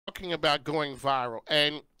talking about going viral,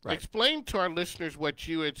 and Right. explain to our listeners what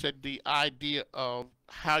you had said, the idea of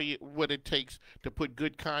what it takes to put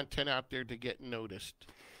good content out there to get noticed.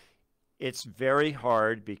 It's very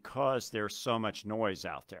hard because there's so much noise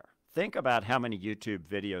out there. Think about how many YouTube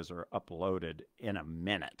videos are uploaded in a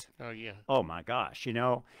minute. Oh yeah. Oh my gosh,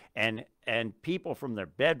 and people from their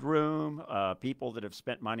bedroom, people that have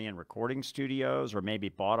spent money in recording studios or maybe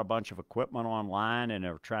bought a bunch of equipment online and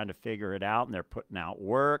are trying to figure it out and they're putting out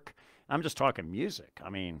work. I'm just talking music. I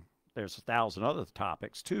mean, there's 1,000 other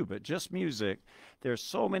topics too, but just music. There's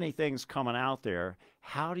so many things coming out there.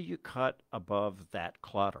 How do you cut above that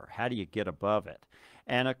clutter? How do you get above it?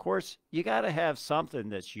 And of course, you got to have something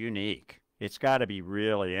that's unique. It's got to be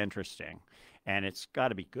really interesting. And it's got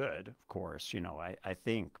to be good, of course. I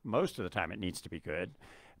think most of the time it needs to be good,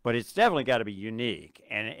 but it's definitely got to be unique.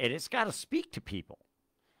 And it's got to speak to people.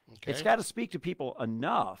 It's Okay. got to speak to people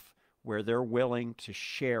enough where they're willing to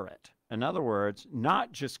share it. In other words,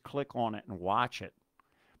 not just click on it and watch it,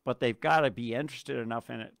 but they've got to be interested enough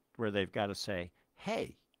in it where they've got to say,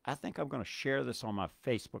 hey, I think I'm going to share this on my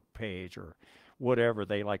Facebook page or whatever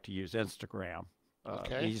they like to use. Instagram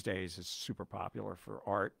Okay. these days is super popular for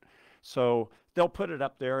art. So they'll put it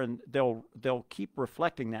up there and they'll keep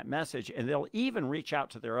reflecting that message, and they'll even reach out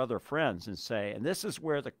to their other friends and say, and this is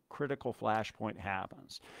where the critical flashpoint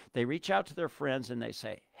happens. They reach out to their friends and they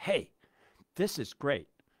say, hey, this is great.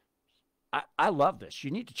 I love this.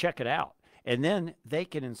 You need to check it out. And then they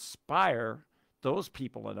can inspire those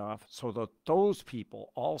people enough so that those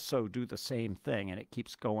people also do the same thing, and it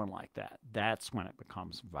keeps going like that. That's when it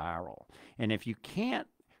becomes viral. And if you can't,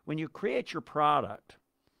 when you create your product,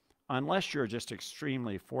 unless you're just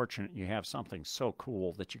extremely fortunate, you have something so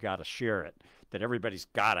cool that you got to share it, that everybody's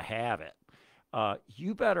got to have it.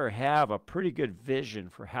 You better have a pretty good vision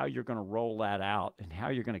for how you're going to roll that out and how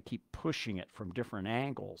you're going to keep pushing it from different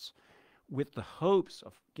angles with the hopes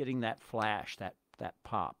of getting that flash, that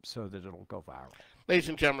pop, so that it'll go viral. Ladies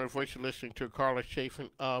and gentlemen, of course, you're listening to Carlos Chafin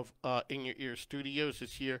of In Your Ear Studios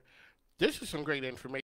this year. This is some great information.